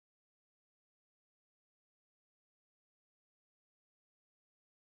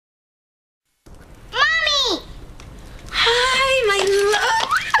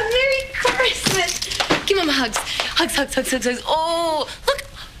Mom, hugs. Hugs, hugs, hugs, hugs, hugs. Oh, look.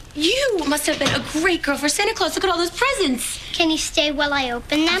 You must have been a great girl for Santa Claus. Look at all those presents. Can you stay while I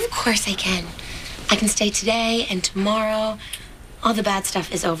open them? Of course I can. I can stay today and tomorrow. All the bad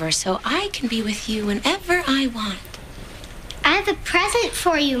stuff is over, so I can be with you whenever I want. I have a present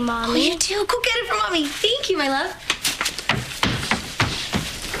for you, Mommy. Oh, you do? Go get it for Mommy. Thank you, my love.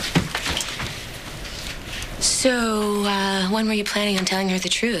 So, when were you planning on telling her the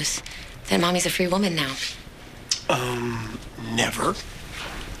truth? That Mommy's a free woman now. Never.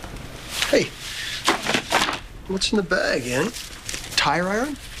 Hey, what's in the bag, Annie? Tire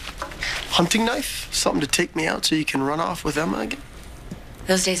iron? Hunting knife? Something to take me out so you can run off with Emma again?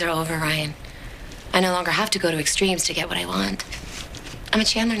 Those days are over, Ryan. I no longer have to go to extremes to get what I want. I'm a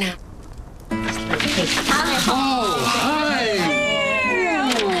Chandler now. Oh, hi!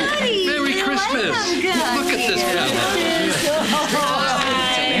 Merry Christmas! Look at this fella.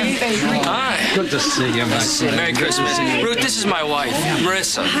 Hi. Good to see you, my friend. Merry Christmas. Ruth, this is my wife,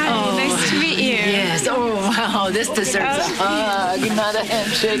 Marissa. Hi, nice to meet you. Yes. Oh, wow. This deserves a hug, not a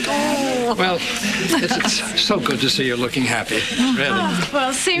handshake. Oh. Well, it's so good to see you looking happy. Really. Oh,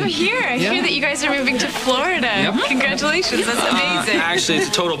 well, same here. I hear that you guys are moving to Florida. Yep. Congratulations. That's amazing. Actually, it's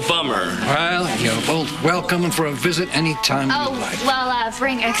a total bummer. Well, you're both welcome for a visit anytime you like. Well,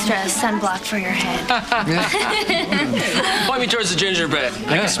 bring extra sunblock for your head. Point me towards the gingerbread.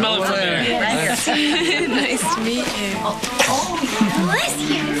 I can smell it from there. Yes. Nice to meet you. Bless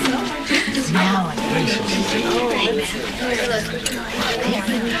you.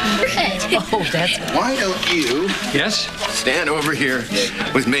 Oh, that's... Why don't you Yes? stand over here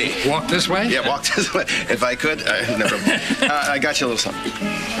with me? Walk this way? Yeah, walk this way. If I could, never. I got you a little something.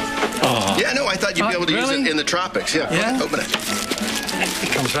 Oh. Yeah, no, I thought you'd be able to use it in the tropics. Yeah, Yeah? open it. It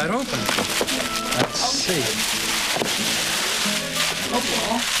comes right open. Let's see.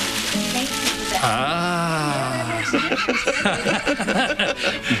 Ah.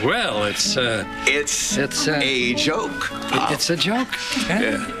 Well, it's a joke. It's a joke.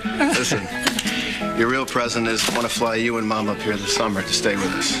 Yeah. Listen, your real present is I want to fly you and Mom up here this summer to stay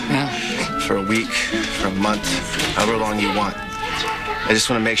with us. Yeah. For a week, for a month, however long you want. I just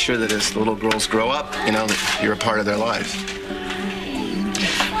want to make sure that as the little girls grow up, you know, that you're a part of their lives.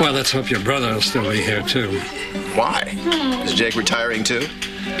 Well, let's hope your brother will still be here, too. Why? Is Jake retiring, too?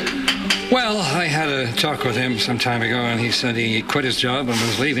 Well, I had a talk with him some time ago, and he said he quit his job and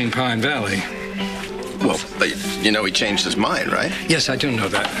was leaving Pine Valley. Well, you know he changed his mind, right? Yes, I do know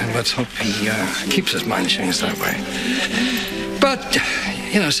that, and let's hope he keeps his mind changed that way. But,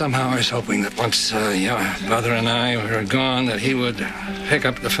 you know, somehow I was hoping that once your brother and I were gone, that he would pick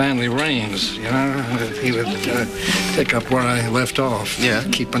up the family reins, you know? That he would pick up where I left off. Yeah.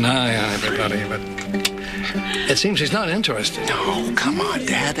 Keep an eye on everybody, but it seems he's not interested. No, come on,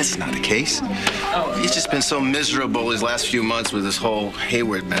 Dad, that's not the case. He's just been so miserable these last few months with this whole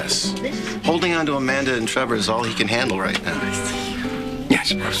Hayward mess. Holding on to Amanda and Trevor is all he can handle right now.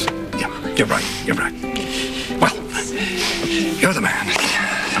 Yes, Bruce. Yeah, you're right. You're right. Well, you're the man.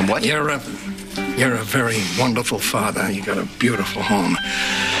 And what? You're a very wonderful father. You got a beautiful home.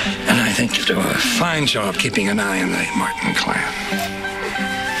 And I think you do a fine job keeping an eye on the Martin clan.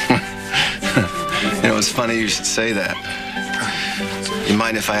 You know, it's funny you should say that. You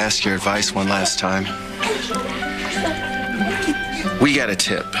mind if I ask your advice one last time? We got a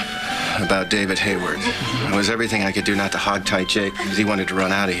tip about David Hayward. It was everything I could do not to hogtie Jake because he wanted to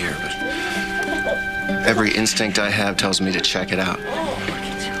run out of here, but every instinct I have tells me to check it out.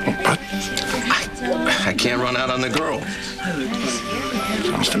 But I can't run out on the girl.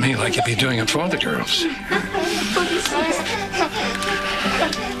 sounds to me like you'd be doing it for the girls.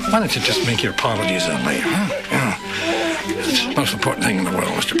 Why don't you just make your apologies then later, huh? Yeah. The most important thing in the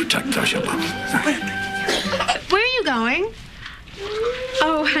world is to protect those you love. Where are you going?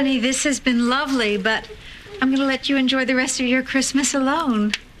 Oh, honey, this has been lovely, but I'm going to let you enjoy the rest of your Christmas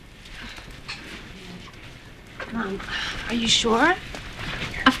alone. Mom, are you sure?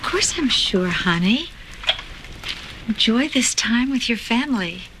 Of course I'm sure, honey. Enjoy this time with your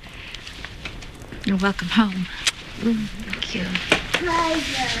family. You're welcome home. Thank you.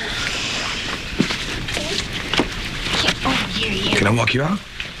 Get over here, you. Can I walk you out?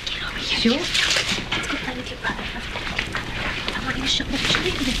 Get over here. Sure. Let's go play with your brother. I want you to show me.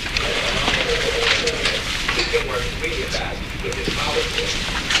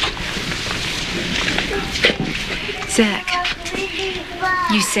 Zach,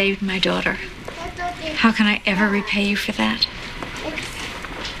 you saved my daughter. How can I ever repay you for that?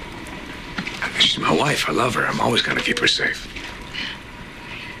 She's my wife. I love her. I'm always going to keep her safe.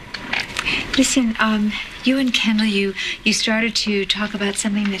 Listen, you and Kendall, you started to talk about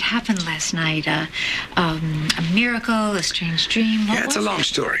something that happened last night. A miracle, a strange dream. What Yeah, it's a was long it?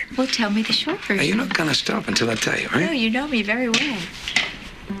 story. Well, tell me the short version. Hey, you're not gonna stop until I tell you, right? No, you know me very well.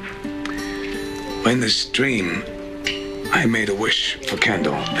 In this dream, I made a wish for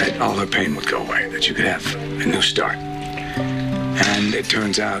Kendall that all her pain would go away, that you could have a new start. And it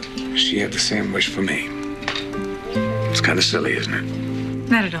turns out she had the same wish for me. It's kind of silly, isn't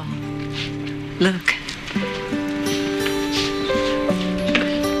it? Not at all. Look.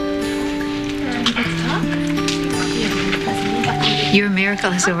 Your miracle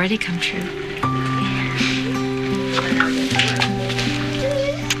has already come true.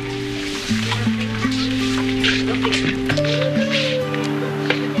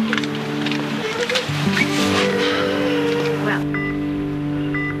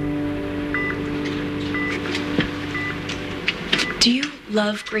 Do you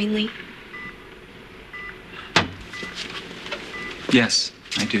love Greenlee? Yes,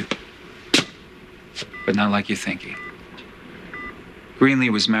 I do. But not like you're thinking.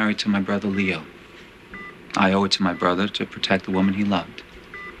 Greenlee was married to my brother Leo. I owe it to my brother to protect the woman he loved.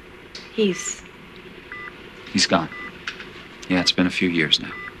 He's He's gone. Yeah, it's been a few years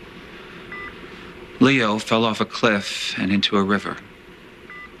now. Leo fell off a cliff and into a river,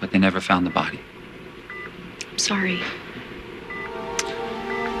 but they never found the body. I'm sorry.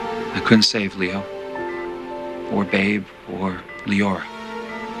 I couldn't save Leo, or Babe, or Leora.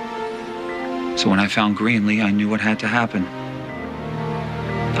 So when I found Greenlee, I knew what had to happen.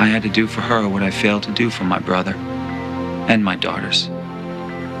 I had to do for her what I failed to do for my brother and my daughters.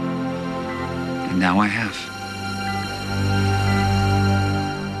 And now I have.